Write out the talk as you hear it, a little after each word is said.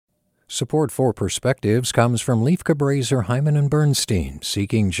Support for Perspectives comes from Leif Cabraser, Hyman and Bernstein,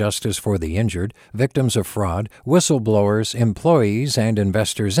 seeking justice for the injured, victims of fraud, whistleblowers, employees, and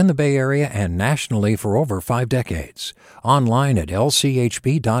investors in the Bay Area and nationally for over 5 decades. Online at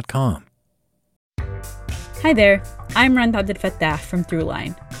lchb.com. Hi there, I'm Rand Abdel-Fattah from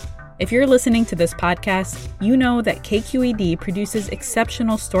Throughline. If you're listening to this podcast, you know that KQED produces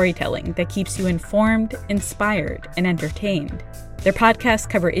exceptional storytelling that keeps you informed, inspired, and entertained. Their podcasts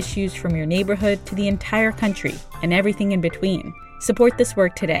cover issues from your neighborhood to the entire country and everything in between. Support this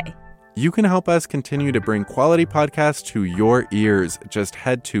work today. You can help us continue to bring quality podcasts to your ears. Just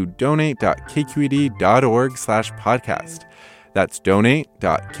head to donate.kqed.org/podcast. That's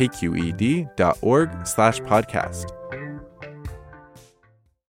donate.kqed.org/podcast.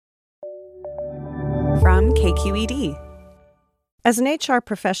 From KQED. As an HR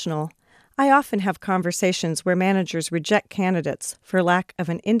professional, I often have conversations where managers reject candidates for lack of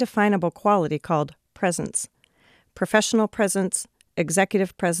an indefinable quality called presence. Professional presence,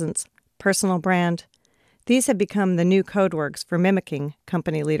 executive presence, personal brand. These have become the new code words for mimicking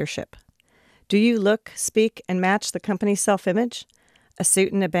company leadership. Do you look, speak, and match the company's self-image? A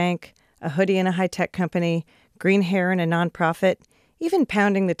suit in a bank, a hoodie in a high-tech company, green hair in a nonprofit, even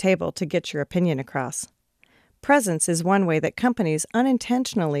pounding the table to get your opinion across. Presence is one way that companies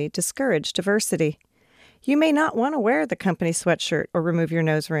unintentionally discourage diversity. You may not want to wear the company sweatshirt or remove your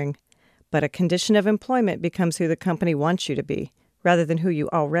nose ring, but a condition of employment becomes who the company wants you to be, rather than who you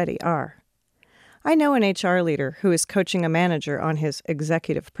already are. I know an HR leader who is coaching a manager on his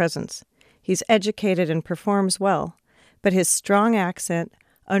executive presence. He's educated and performs well, but his strong accent,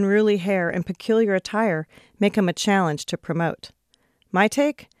 unruly hair, and peculiar attire make him a challenge to promote. My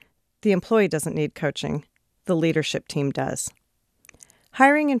take? The employee doesn't need coaching. The leadership team does.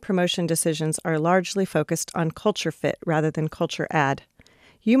 Hiring and promotion decisions are largely focused on culture fit rather than culture add.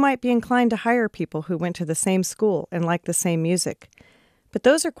 You might be inclined to hire people who went to the same school and like the same music, but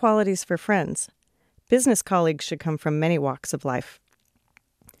those are qualities for friends. Business colleagues should come from many walks of life.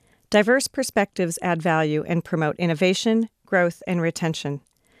 Diverse perspectives add value and promote innovation, growth, and retention.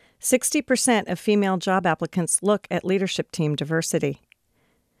 60% of female job applicants look at leadership team diversity.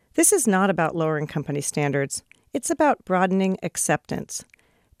 This is not about lowering company standards. It's about broadening acceptance.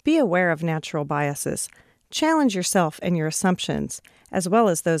 Be aware of natural biases. Challenge yourself and your assumptions, as well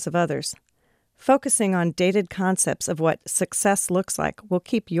as those of others. Focusing on dated concepts of what success looks like will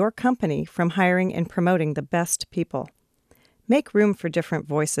keep your company from hiring and promoting the best people. Make room for different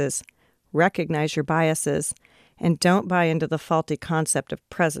voices. Recognize your biases, and don't buy into the faulty concept of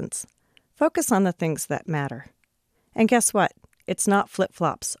presence. Focus on the things that matter. And guess what? It's not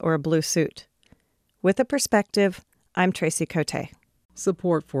flip-flops or a blue suit. With a perspective, I'm Tracy Cote.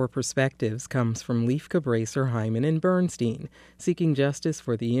 Support for Perspectives comes from Leif Cabraser, Hyman and Bernstein, seeking justice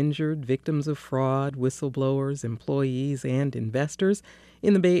for the injured, victims of fraud, whistleblowers, employees, and investors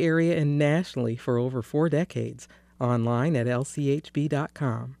in the Bay Area and nationally for over 4 decades. Online at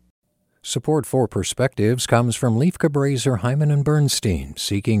lchb.com. Support for Perspectives comes from Leif Cabraser, Hyman and Bernstein,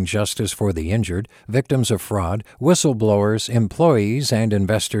 seeking justice for the injured, victims of fraud, whistleblowers, employees, and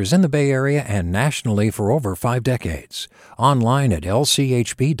investors in the Bay Area and nationally for over 5 decades. Online at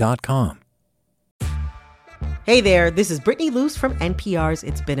lchb.com. Hey there, this is Brittany Luce from NPR's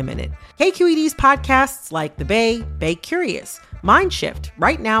It's Been a Minute. KQED's podcasts like The Bay, Bay Curious, Mind Shift,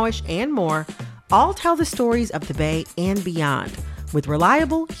 Right Nowish, and more all tell the stories of the Bay and beyond with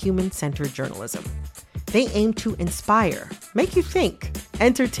reliable, human-centered journalism. They aim to inspire, make you think,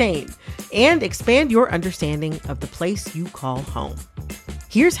 entertain, and expand your understanding of the place you call home.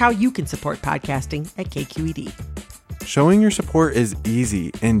 Here's how you can support podcasting at KQED. Showing your support is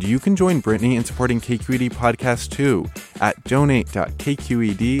easy, and you can join Brittany in supporting KQED podcasts too at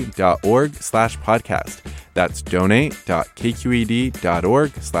donate.kqed.org/podcast. That's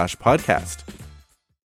donate.kqed.org/podcast.